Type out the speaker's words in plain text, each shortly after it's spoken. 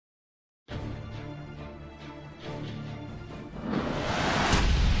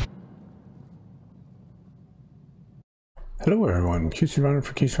Hello everyone, QC Runner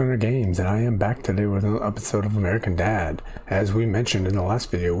for QC Runner Games, and I am back today with another episode of American Dad. As we mentioned in the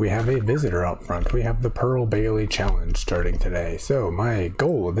last video, we have a visitor out front. We have the Pearl Bailey Challenge starting today. So my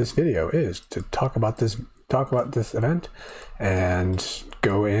goal of this video is to talk about this event and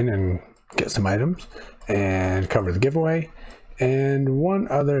go in and get some items and cover the giveaway and one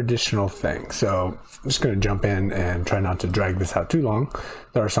other additional thing. So I'm just going to jump in and try not to drag this out too long.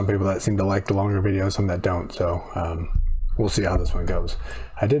 There are some people that seem to like the longer videos, some that don't. So we'll see how this one goes.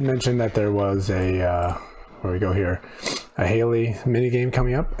 I did mention that there was a, where we go here, a Haley mini game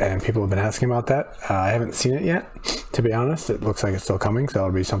coming up, and people have been asking about that. I haven't seen it yet, to be honest. It looks like it's still coming, so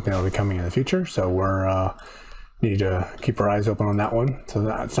it'll be something that'll be coming in the future. So we're need to keep our eyes open on that one. So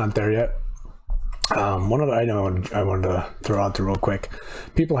that's not there yet. One other item I wanted to throw out there real quick.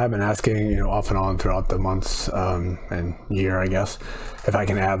 People have been asking, off and on throughout the months and year, I guess, if I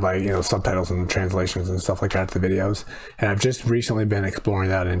can add subtitles and translations and stuff like that to the videos. And I've just recently been exploring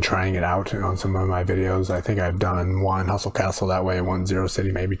that and trying it out on some of my videos. I think I've done one Hustle Castle that way, one Zero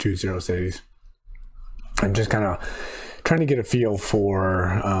City, maybe two Zero Cities. I'm just kind of trying to get a feel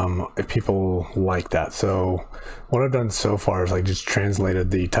for if people like that. So what I've done so far is just translated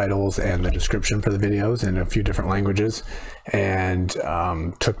the titles and the description for the videos in a few different languages, and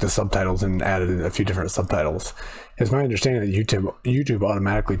took the subtitles and added a few different subtitles. It's my understanding that YouTube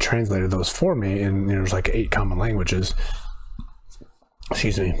automatically translated those for me, and there's 8 common languages.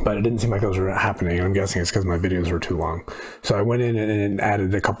 Excuse me, but it didn't seem like those were happening, and I'm guessing it's because my videos were too long. So I went in and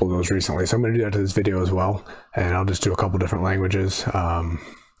added a couple of those recently. So I'm going to do that to this video as well, and I'll just do a couple different languages. I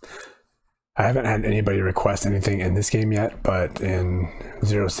haven't had anybody request anything in this game yet, but in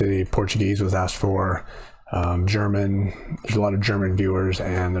Zero City, Portuguese was asked for. German, there's a lot of German viewers,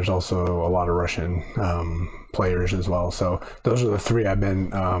 and there's also a lot of Russian players as well. So those are the 3 I've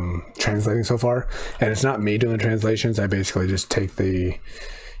been translating so far, and it's not me doing the translations. I basically just take the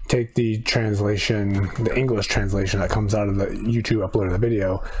translation, the English translation that comes out of the YouTube upload of the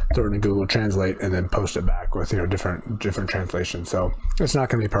video, throw it in Google Translate, and then post it back with different translations. So it's not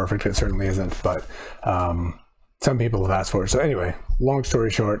going to be perfect, it certainly isn't, but some people have asked for it. So anyway, long story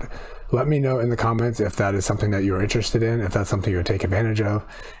short, let me know in the comments if that is something that you're interested in, if that's something you would take advantage of,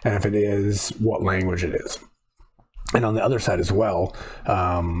 and if it is, what language it is. And on the other side as well,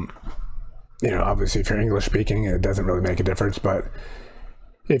 obviously if you're English speaking, it doesn't really make a difference, but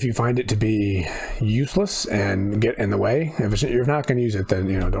if you find it to be useless and get in the way, if you're not going to use it, then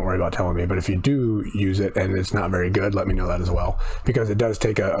don't worry about telling me. But if you do use it and it's not very good, let me know that as well, because it does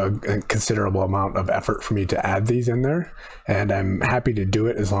take a considerable amount of effort for me to add these in there, and I'm happy to do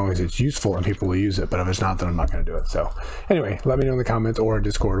it as long as it's useful and people will use it. But if it's not, then I'm not going to do it. So anyway, let me know in the comments or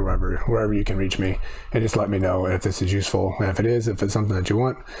Discord, wherever you can reach me, and just let me know if this is useful. And if it is, if it's something that you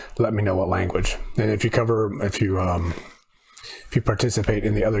want, let me know what language. And if you participate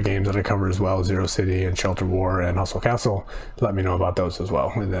in the other games that I cover as well, Zero City and Shelter War and Hustle Castle, let me know about those as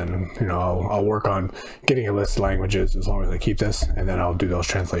well. And then, I'll work on getting a list of languages as long as I keep this, and then I'll do those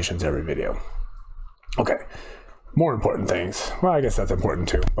translations every video. Okay, more important things. Well, I guess that's important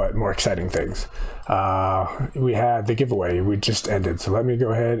too, but more exciting things. We had the giveaway, we just ended. So let me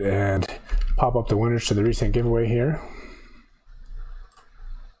go ahead and pop up the winners to the recent giveaway here.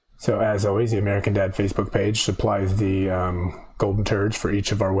 So as always, the American Dad Facebook page supplies the golden turds for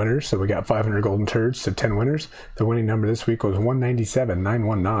each of our winners. So we got 500 golden turds, so 10 winners. The winning number this week was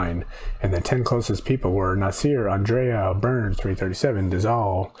 197,919, and the 10 closest people were Nasir, Andrea, Burns, 337,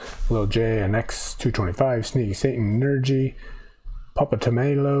 Dizal, Lil J, NX, 225, Sneaky Satan, Nergy, Papa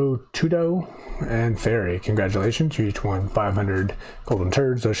Tomelo, Tudo, and Fairy. Congratulations, you each won 500 golden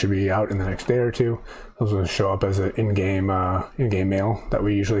turds. Those should be out in the next day or two. Those will show up as an in-game mail that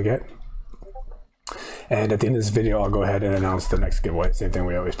we usually get. And at the end of this video, I'll go ahead and announce the next giveaway. Same thing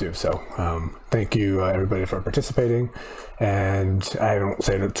we always do. So thank you everybody for participating. And I don't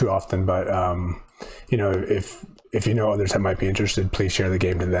say it too often, but if you know others that might be interested, please share the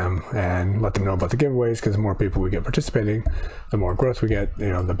game to them and let them know about the giveaways, because the more people we get participating, the more growth we get,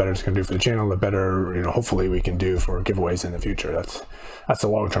 the better it's going to do for the channel, the better, hopefully we can do for giveaways in the future. That's a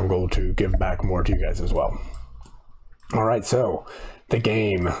long-term goal, to give back more to you guys as well. All right, so the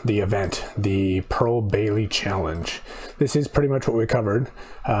game, the event, the Pearl Bailey Challenge. This is pretty much what we covered.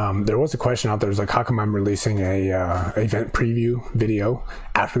 There was a question out there, how come I'm releasing a event preview video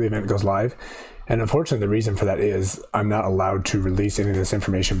after the event goes live? And unfortunately, the reason for that is I'm not allowed to release any of this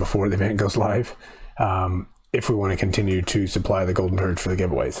information before the event goes live, if we want to continue to supply the golden turds for the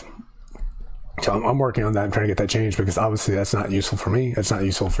giveaways. So I'm working on that and trying to get that changed, because obviously that's not useful for me, it's not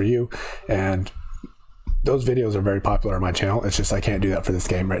useful for you, and those videos are very popular on my channel. It's just I can't do that for this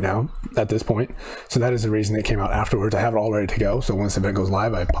game right now at this point. So that is the reason it came out afterwards. I have it all ready to go. So once the event goes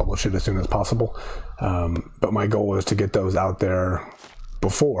live, I publish it as soon as possible. But my goal is to get those out there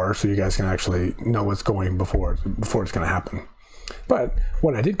before, so you guys can actually know what's going before it's going to happen. But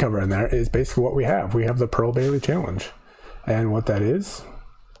what I did cover in there is basically what we have. We have the Pearl Bailey Challenge. And what that is,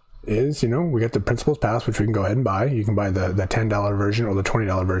 you know, we get the Principals Pass, which we can go ahead and buy. You can buy the $10 version or the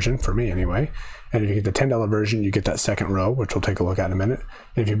 $20 version, for me anyway. And if you get the $10 version, you get that second row, which we'll take a look at in a minute.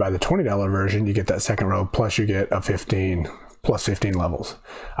 And if you buy the $20 version, you get that second row, plus you get a 15 levels.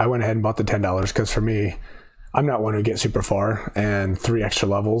 I went ahead and bought the $10 because for me, I'm not one who gets super far, and 3 extra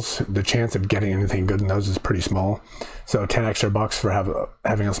levels, the chance of getting anything good in those is pretty small. So 10 extra bucks for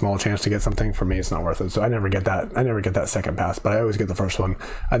having a small chance to get something, for me, it's not worth it. So I never get that second pass, but I always get the first one.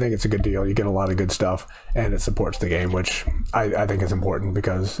 I think it's a good deal. You get a lot of good stuff, and it supports the game, which I think is important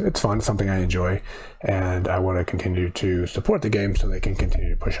because it's fun, it's something I enjoy, and I want to continue to support the game so they can continue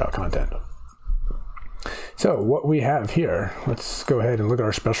to push out content. So what we have here, let's go ahead and look at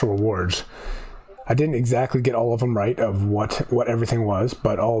our special rewards. I didn't exactly get all of them right of what everything was,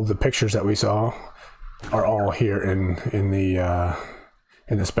 but all the pictures that we saw are all here in the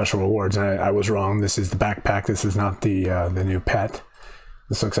special rewards. And I was wrong. This is the backpack. This is not the new pet.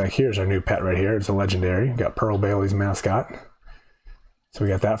 This looks like here's our new pet right here. It's a legendary. We got Pearl Bailey's mascot. So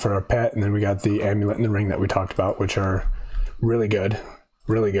we got that for our pet, and then we got the amulet and the ring that we talked about, which are really good,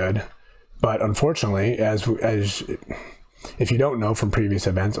 really good. But unfortunately, as if you don't know from previous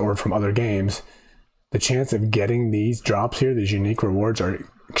events or from other games, the chance of getting these drops here, these unique rewards, are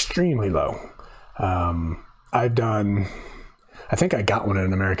extremely low. I think I got one in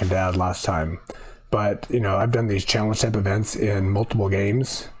an American Dad last time, but you know, I've done these challenge type events in multiple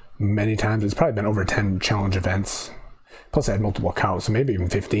games many times. It's probably been over 10 challenge events. Plus I had multiple accounts, so maybe even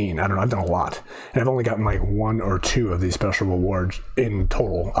 15. I don't know, I've done a lot. And I've only gotten like 1 or 2 of these special rewards in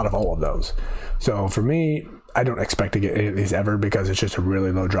total out of all of those. So for me, I don't expect to get any of these ever because it's just a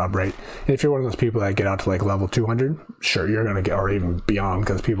really low drop rate. And if you're one of those people that get out to like level 200, sure, you're going to get, or even beyond,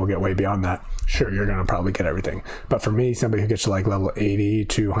 because people get way beyond that, sure, you're going to probably get everything. But for me, somebody who gets to like level 80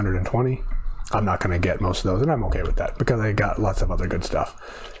 to 120, I'm not going to get most of those, and I'm okay with that because I got lots of other good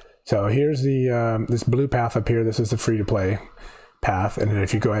stuff. So here's the this blue path up here. This is the free-to-play path, and then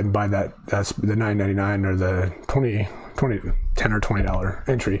if you go ahead and buy that, that's the $9.99 or the $10 or $20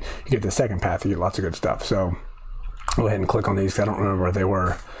 entry, you get the second path. You get lots of good stuff. So go ahead and click on these because I don't remember what they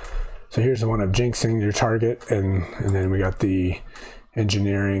were. So here's the one of jinxing your target, and then we got the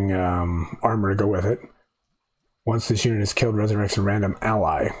engineering armor to go with it. Once this unit is killed, resurrects a random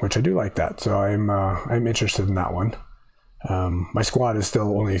ally, which I do like that. So I'm interested in that one. My squad is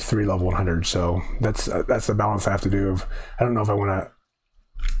still only 3 level 100, so that's the balance I have to do. I don't know if I want to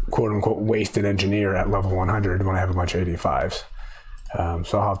quote unquote waste an engineer at level 100 when I have a bunch of 85s.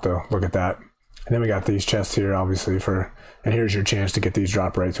 So I'll have to look at that. And then we got these chests here, obviously, and here's your chance to get these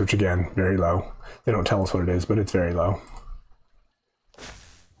drop rates, which again, very low. They don't tell us what it is, but it's very low.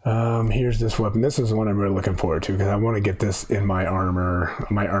 Here's this weapon. This is the one I'm really looking forward to because I want to get this in my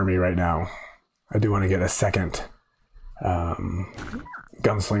army right now. I do want to get a second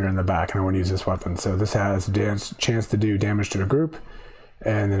gunslinger in the back, and I want to use this weapon. So this has a chance to do damage to a group,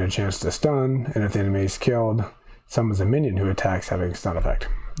 and then a chance to stun, and if the enemy is killed, summons a minion who attacks having stun effect.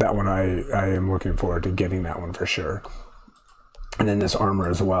 That one I am looking forward to getting that one for sure. And then this armor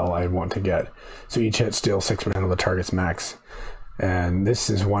as well I want to get. So each hit steals 6% of the target's max. And this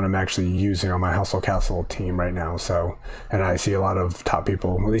is one I'm actually using on my Hustle Castle team right now. So, and I see a lot of top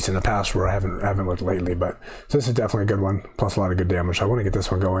people, at least in the past where I haven't looked lately, but so this is definitely a good one, plus a lot of good damage. So I want to get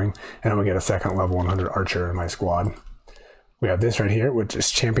this one going, and I'm gonna get a second level 100 archer in my squad. We have this right here, which is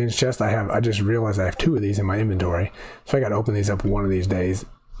Champion's Chest. I just realized I have 2 of these in my inventory, so I got to open these up one of these days.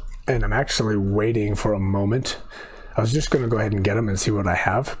 And I'm actually waiting for a moment. I was just going to go ahead and get them and see what I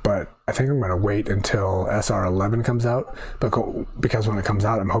have, but I think I'm going to wait until SR11 comes out, because when it comes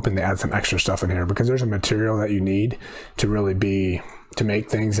out, I'm hoping they add some extra stuff in here, because there's a material that you need to really to make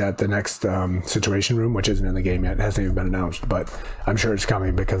things at the next situation room, which isn't in the game yet. It hasn't even been announced, but I'm sure it's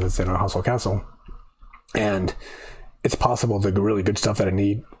coming because it's in a Hustle Castle. And it's possible the really good stuff that I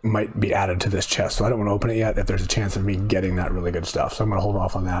need might be added to this chest, so I don't want to open it yet if there's a chance of me getting that really good stuff. So I'm going to hold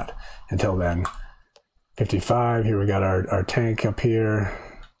off on that until then. 55, here we got our tank up here.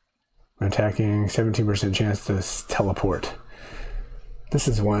 Attacking, 17% chance to teleport. This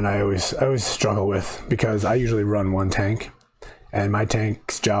is one I always struggle with, because I usually run one tank, and my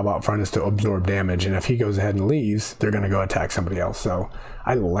tank's job out front is to absorb damage, and if he goes ahead and leaves, they're going to go attack somebody else. So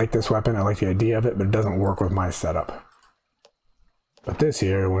I like this weapon, I like the idea of it, but it doesn't work with my setup. But this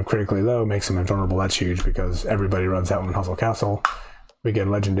here, when critically low, makes them invulnerable. That's huge because everybody runs that one in Hustle Castle. We get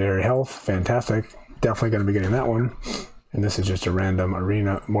legendary health. Fantastic. Definitely going to be getting that one. And this is just a random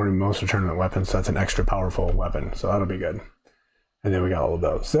arena morning mimosa tournament weapon, so that's an extra powerful weapon. So that'll be good. And then we got all of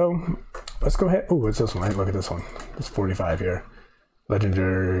those. So let's go ahead. Oh, what's this one? Look at this one. It's 45 here.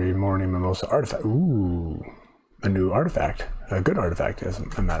 Legendary morning mimosa artifact. Ooh, a new artifact. A good artifact, as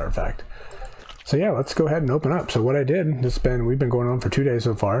a matter of fact. So yeah, let's go ahead and open up. So what I did, we've been going on for 2 days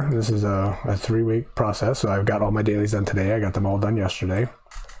so far. This is a 3-week process. So I've got all my dailies done today. I got them all done yesterday.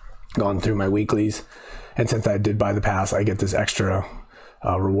 Gone through my weeklies. And since I did buy the pass, I get this extra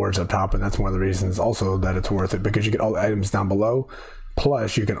rewards up top. And that's one of the reasons also that it's worth it, because you get all the items down below.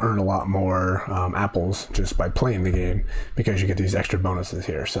 Plus you can earn a lot more apples just by playing the game, because you get these extra bonuses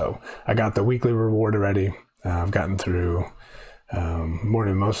here. So I got the weekly reward already. I've gotten through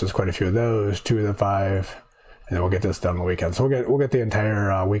morning mimosas, quite a few of those, 2 of the 5, and then we'll get this done on the weekend. So we'll get the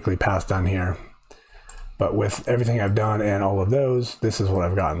entire weekly pass done here. But with everything I've done and all of those, this is what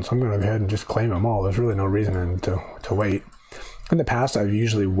I've gotten. So I'm going to go ahead and just claim them all. There's really no reason to wait. In the past, I've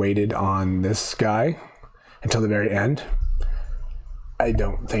usually waited on this guy until the very end. I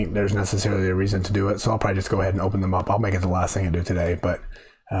don't think there's necessarily a reason to do it, so I'll probably just go ahead and open them up. I'll make it the last thing I do today, but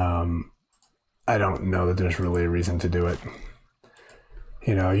I don't know that there's really a reason to do it.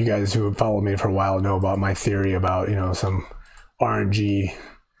 You know, you guys who have followed me for a while know about my theory about, you know, some RNG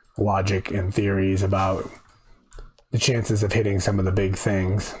logic and theories about the chances of hitting some of the big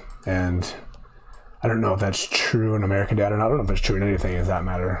things. And I don't know if that's true in American Dad or not. I don't know if it's true in anything, as that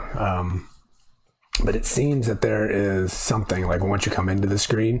matter. But it seems that there is something, like once you come into the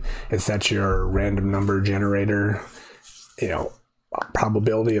screen, it sets your random number generator, you know,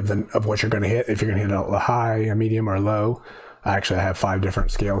 probability of what you're going to hit. If you're going to hit a high, a medium, or a low. Actually, I have 5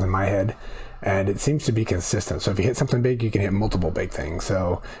 different scales in my head, and it seems to be consistent. So if you hit something big, you can hit multiple big things.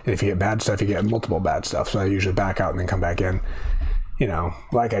 So if you hit bad stuff, you get multiple bad stuff. So I usually back out and then come back in. You know,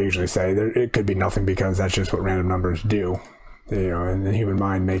 like I usually say, it could be nothing, because that's just what random numbers do. You know, and the human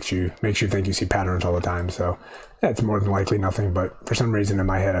mind makes you think you see patterns all the time. So that's more than likely nothing, but for some reason in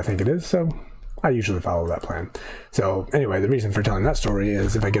my head, I think it is. So I usually follow that plan. So anyway, the reason for telling that story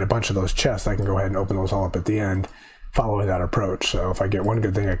is if I get a bunch of those chests, I can go ahead and open those all up at the end, following that approach. So if I get one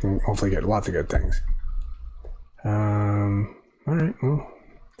good thing, I can hopefully get lots of good things. All right, well,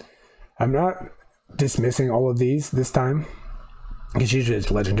 I'm not dismissing all of these this time, because usually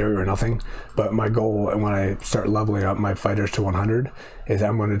it's legendary or nothing. But my goal when I start leveling up my fighters to 100 is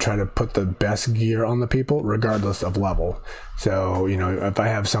I'm going to try to put the best gear on the people regardless of level. So, you know, if I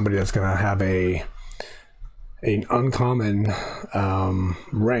have somebody that's going to have an uncommon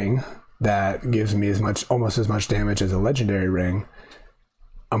ring that gives me almost as much damage as a legendary ring,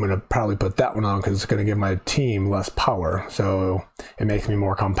 I'm going to probably put that one on, because it's going to give my team less power. So it makes me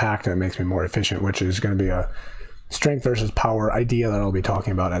more compact and it makes me more efficient, which is going to be a strength versus power idea that I'll be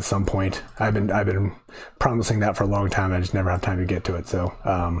talking about at some point. I've been promising that for a long time. I just never have time to get to it. So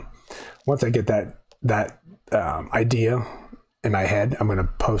once I get that idea in my head, I'm going to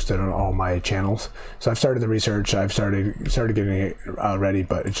post it on all my channels. So I've started the research. I've started getting it ready,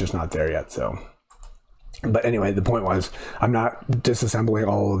 but it's just not there yet. So, but anyway, the point was, I'm not disassembling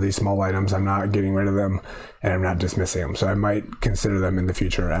all of these small items. I'm not getting rid of them, and I'm not dismissing them. So I might consider them in the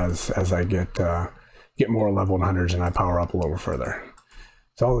future as I get more level 100s and I power up a little further.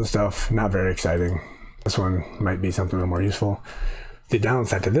 So all this stuff, not very exciting. This one might be something a little more useful. The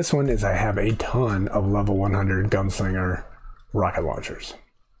downside to this one is I have a ton of level 100 gunslinger rocket launchers.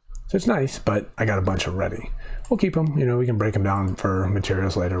 So it's nice, but I got a bunch of ready. We'll keep them, you know, we can break them down for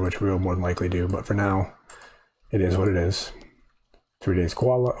materials later, which we will more than likely do, but for now, it is what it is. 3 days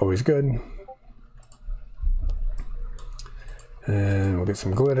koala, always good. And we'll get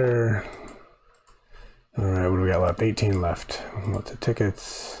some glitter. All right, what do we got left? 18 left. Lots of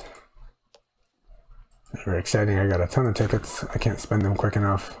tickets. Not very exciting. I got a ton of tickets. I can't spend them quick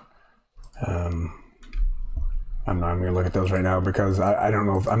enough. I'm not going to look at those right now, because I don't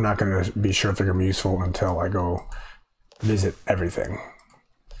know if I'm not going to be sure if they're going to be useful until I go visit everything.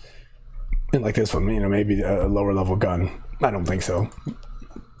 And like this one, you know, maybe a lower level gun. I don't think so.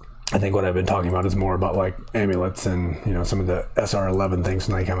 I think what I've been talking about is more about like amulets and, you know, some of the SR11 things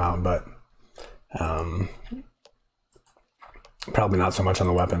when they come out, but probably not so much on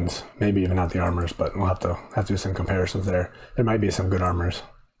the weapons, maybe even not the armors, but we'll have to do some comparisons there. There might be some good armors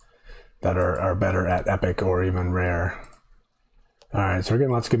that are better at epic or even rare. All right, so we're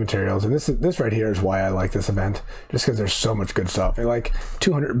getting lots of good materials, and this right here is why I like this event, just because there's so much good stuff. I like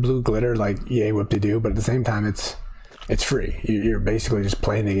 200 blue glitter, like yay, whoop-de-doo, but at the same time, it's it's free. You're basically just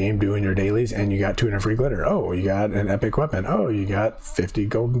playing the game, doing your dailies, and you got 200 free glitter. Oh, you got an epic weapon. Oh, you got 50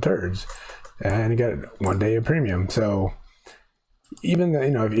 golden turds, and you got 1 day of premium. So even the,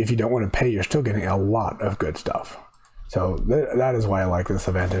 if you don't want to pay, you're still getting a lot of good stuff. So that is why I like this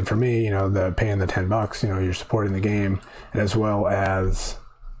event. And for me, the paying the $10, you're supporting the game, and as well as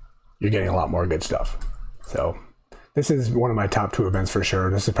you're getting a lot more good stuff. So this is one of my top 2 events for sure.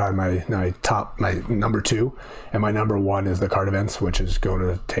 This is probably my number 2, and my number 1 is the card events, which is going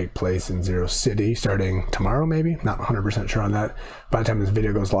to take place in Zero City starting tomorrow, maybe. Not 100% sure on that. By the time this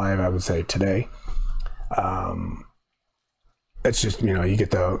video goes live, I would say today. It's just, you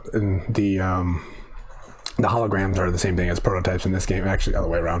get the holograms are the same thing as prototypes in this game. Actually, other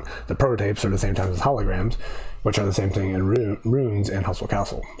way around. The prototypes are the same time as holograms, which are the same thing in Runes and Hustle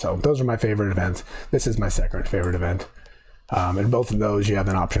Castle. So those are my favorite events. This is my second favorite event. And both of those, you have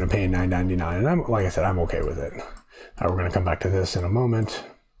an option of paying $9.99. And like I said, I'm okay with it. We're going to come back to this in a moment.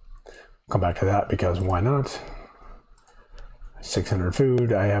 Come back to that because why not? 600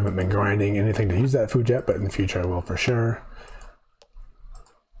 food. I haven't been grinding anything to use that food yet, but in the future I will for sure.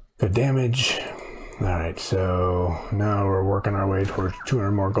 Good damage. Alright, so now we're working our way towards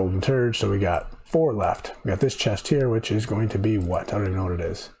 200 more golden turds, so we got 4 left. We got this chest here, which is going to be what? I don't even know what it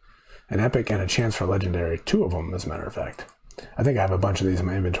is. An epic and a chance for legendary. 2 of them, as a matter of fact. I think I have a bunch of these in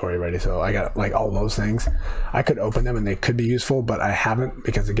my inventory already, so I got like all those things. I could open them and they could be useful, but I haven't,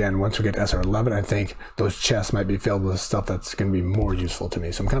 because again, once we get to SR11, I think those chests might be filled with stuff that's going to be more useful to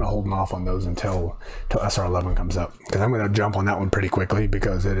me. So I'm kind of holding off on those until SR11 comes up, because I'm going to jump on that one pretty quickly,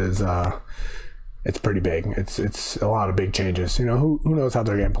 because it is it's pretty big. It's a lot of big changes. Who knows how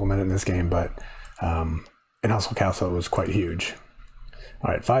they're going to implement it in this game, but in Hustle Castle it was quite huge.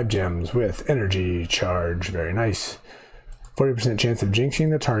 All right, 5 gems with energy charge. Very nice. 40% chance of jinxing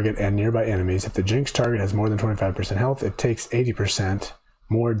the target and nearby enemies. If the jinx target has more than 25% health, it takes 80%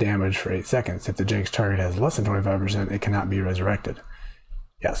 more damage for 8 seconds. If the jinx target has less than 25%, it cannot be resurrected.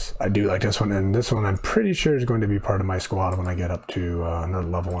 Yes, I do like this one, and this one I'm pretty sure is going to be part of my squad when I get up to another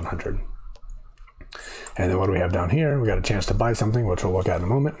level 100. And then what do we have down here? We got a chance to buy something, which we'll look at in a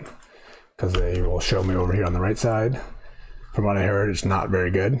moment, because they will show me over here on the right side. From what I heard, it's not very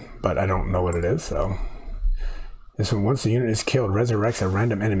good, but I don't know what it is, so. This one, once the unit is killed, resurrects a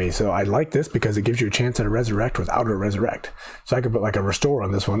random enemy. So I like this because it gives you a chance at a resurrect without a resurrect. So I could put like a restore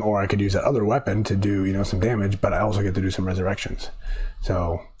on this one, or I could use that other weapon to do, some damage, but I also get to do some resurrections.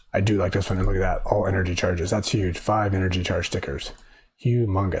 So I do like this one, and look at that, all energy charges. That's huge. 5 energy charge stickers.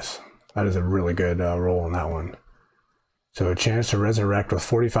 Humongous. That is a really good roll on that one. So a chance to resurrect with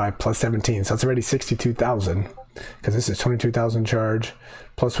 45 plus 17. So that's already 62,000, because this is 22,000 charge.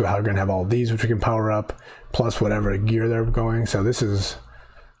 Plus we're going to have all these, which we can power up, plus whatever gear they're going. So I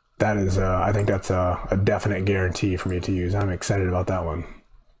think that's a definite guarantee for me to use. I'm excited about that one.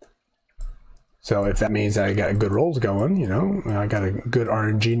 So if that means I got good rolls going, I got a good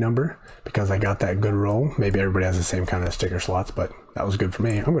RNG number because I got that good roll. Maybe everybody has the same kind of sticker slots, but that was good for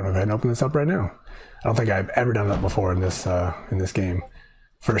me. I'm going to go ahead and open this up right now. I don't think I've ever done that before in this game.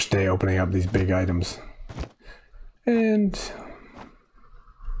 First day opening up these big items. And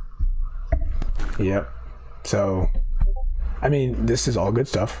yep. So I mean, this is all good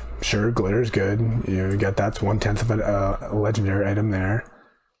stuff. Sure, glitter's good. You got that's 1/10 of a legendary item there.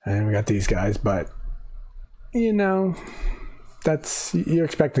 And we got these guys, but that's, you're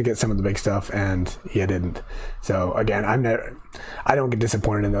expecting to get some of the big stuff, and you didn't. So again, I don't get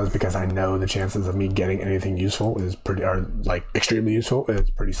disappointed in those, because I know the chances of me getting anything useful are like extremely useful.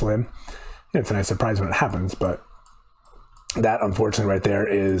 It's pretty slim. It's a nice surprise when it happens, but that unfortunately right there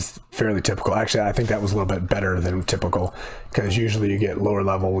is fairly typical. Actually, I think that was a little bit better than typical, because usually you get lower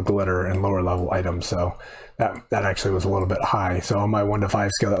level glitter and lower level items. So that actually was a little bit high. So on my 1 to 5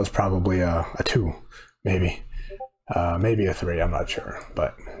 scale, that was probably a 2, maybe. Maybe a 3, I'm not sure,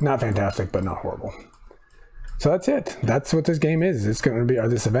 but not fantastic, but not horrible. So that's it. That's what this game is. It's going to be, or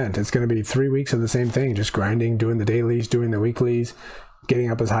this event, it's going to be 3 weeks of the same thing, just grinding, doing the dailies, doing the weeklies,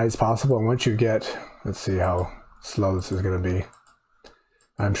 getting up as high as possible. And once you get, let's see how slow this is going to be.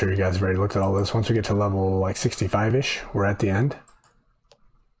 I'm sure you guys have already looked at all this. Once we get to level like 65-ish, we're at the end.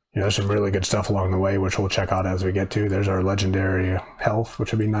 There's some really good stuff along the way, which we'll check out as we get to. There's our legendary health,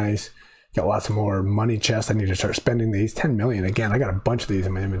 which would be nice. Got lots of more money chests. I need to start spending these. 10 million. Again, I got a bunch of these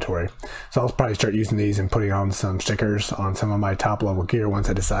in my inventory. So I'll probably start using these and putting on some stickers on some of my top level gear once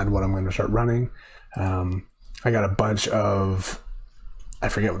I decide what I'm going to start running. I got a bunch of, I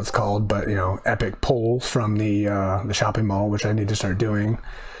forget what it's called, but epic pulls from the shopping mall, which I need to start doing.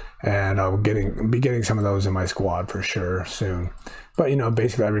 and I'll be getting some of those in my squad for sure soon. But you know,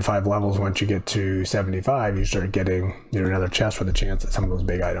 basically every 5 levels, once you get to 75, you start getting, you know, another chest with a chance at some of those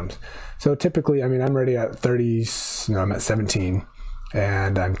big items. So typically, I mean, I'm already at 30. No, I'm at 17,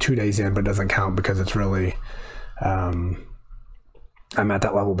 and I'm 2 days in, but it doesn't count because it's really I'm at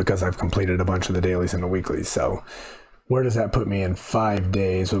that level because I've completed a bunch of the dailies and the weeklies. So where does that put me in 5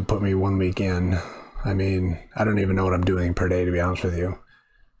 days? It would put me 1 week in. I mean, I don't even know what I'm doing per day, to be honest with you.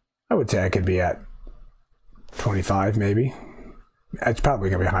 I would say I could be at 25 maybe. It's probably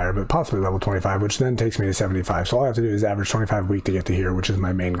going to be higher, but possibly level 25, which then takes me to 75. So all I have to do is average 25 a week to get to here, which is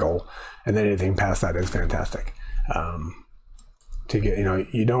my main goal. And then anything past that is fantastic. To get, you know,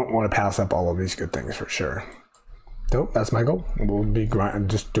 you don't want to pass up all of these good things for sure. So that's my goal. We'll be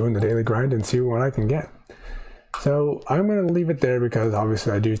just doing the daily grind and see what I can get. So I'm going to leave it there because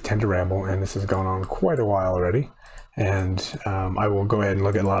obviously I do tend to ramble, and this has gone on quite a while already. And I will go ahead and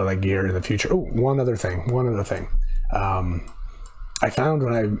look at a lot of that gear in the future. Oh, one other thing. I found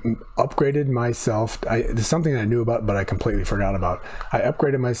when I upgraded myself, there's something I knew about, but I completely forgot about. I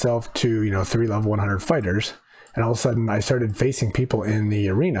upgraded myself to, you know, 3 level 100 fighters, and all of a sudden I started facing people in the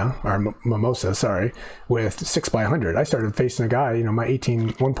arena, or Mimosa, sorry, with 6x100. I started facing a guy, you know, my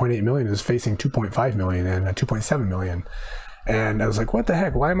 1.8 million is facing 2.5 million and 2.7 million. And I was like, what the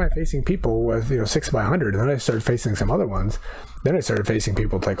heck? Why am I facing people with, you know, 6x100? And then I started facing some other ones. Then I started facing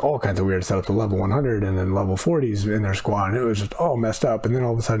people with like all kinds of weird setups to level 100 and then level 40s in their squad. And it was just all messed up. And then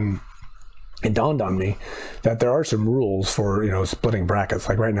all of a sudden it dawned on me that there are some rules for, you know, splitting brackets.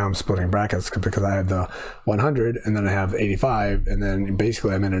 Like right now I'm splitting brackets because I have the 100 and then I have 85. And then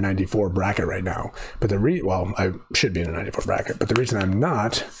basically I'm in a 94 bracket right now. But well, I should be in a 94 bracket. But the reason I'm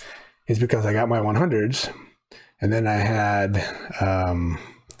not is because I got my 100s. And then I had 2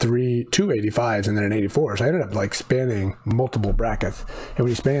 85s and then an 84. So I ended up like spanning multiple brackets. And when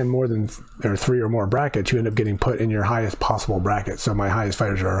you span more than 3 or more brackets, you end up getting put in your highest possible bracket. So my highest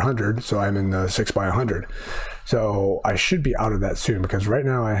fighters are 100. So I'm in the 6x100. So I should be out of that soon because right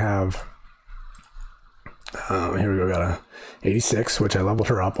now I have, here we go, got a 86, which I leveled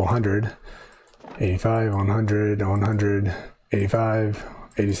her up, 100, 85, 100, 100, 85,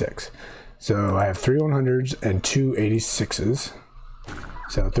 86. So I have 3 100s and 2 86s.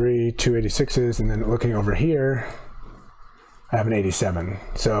 So 3 2 86s, and then looking over here, I have an 87.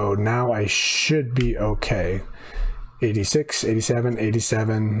 So now I should be okay. 86, 87,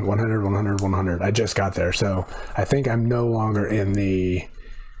 87, 100, 100, 100. I just got there. So I think I'm no longer in the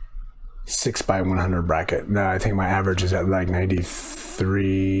 6x100 bracket. Now I think my average is at like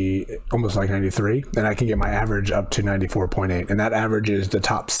 93, almost like 93. Then I can get my average up to 94.8. And that average is the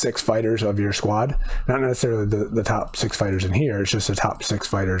top 6 fighters of your squad. Not necessarily the top 6 fighters in here. It's just the top 6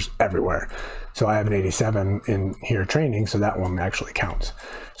 fighters everywhere. So I have an 87 in here training. So that one actually counts.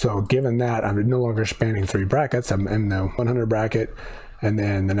 So given that, I'm no longer spanning 3 brackets. I'm in the 100 bracket and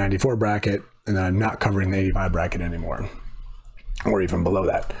then the 94 bracket. And then I'm not covering the 85 bracket anymore, or even below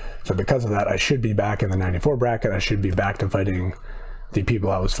that. So because of that, I should be back in the 94 bracket. I should be back to fighting the people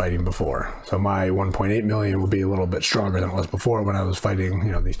I was fighting before. So my 1.8 million will be a little bit stronger than it was before when I was fighting,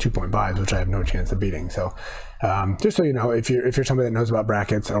 you know, these 2.5s, which I have no chance of beating. So just so you know, if you're somebody that knows about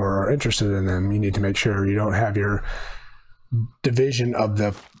brackets or are interested in them, you need to make sure you don't have your division of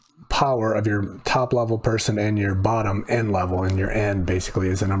the power of your top level person and your bottom end level, and your end basically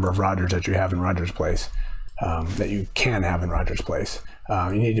is the number of Rogers that you have in Rogers Place. That you can have in Rogers Place.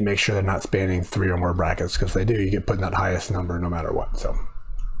 You need to make sure they're not spanning 3 or more brackets, because if they do, you get put in that highest number no matter what. So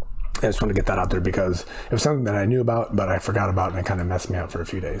I just want to get that out there because it was something that I knew about, but I forgot about, and it kind of messed me up for a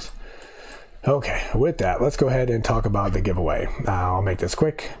few days. Okay, with that, let's go ahead and talk about the giveaway. I'll make this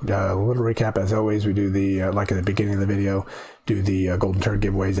quick. A little recap, as always, we do the, like at the beginning of the video, do the Golden Turd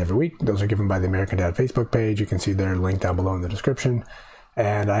giveaways every week. Those are given by the American Dad Facebook page. You can see their link down below in the description.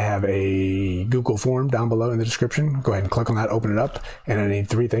 And I have a Google form down below in the description. Go ahead and click on that, open it up, and I need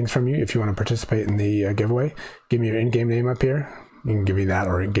 3 things from you if you want to participate in the giveaway. Give me your in-game name up here. You can give me that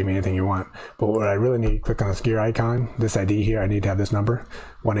or give me anything you want. But what I really need, click on this gear icon, this ID here. I need to have this number.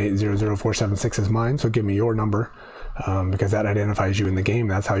 1800476 is mine, so give me your number because that identifies you in the game.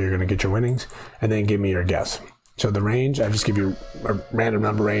 That's how you're going to get your winnings. And then give me your guess. So the range, I just give you a random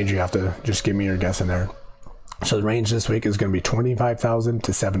number range. You have to just give me your guess in there. So the range this week is going to be 25,000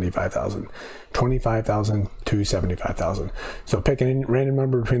 to 75,000. 25,000 to 75,000. So pick a random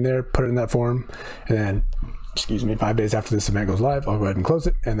number between there, put it in that form, and then, excuse me, 5 days after this event goes live, I'll go ahead and close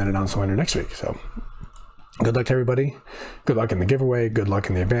it and then announce the winner next week. So good luck to everybody. Good luck in the giveaway. Good luck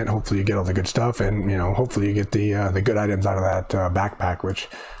in the event. Hopefully you get all the good stuff, and you know, hopefully you get the good items out of that backpack, which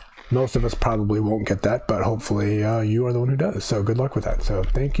Most of us probably won't get that, but hopefully you are the one who does. So good luck with that. So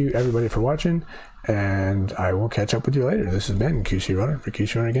thank you everybody for watching, and I will catch up with you later. This has been QC Runner for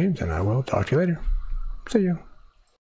QC Runner Games, and I will talk to you later. See you.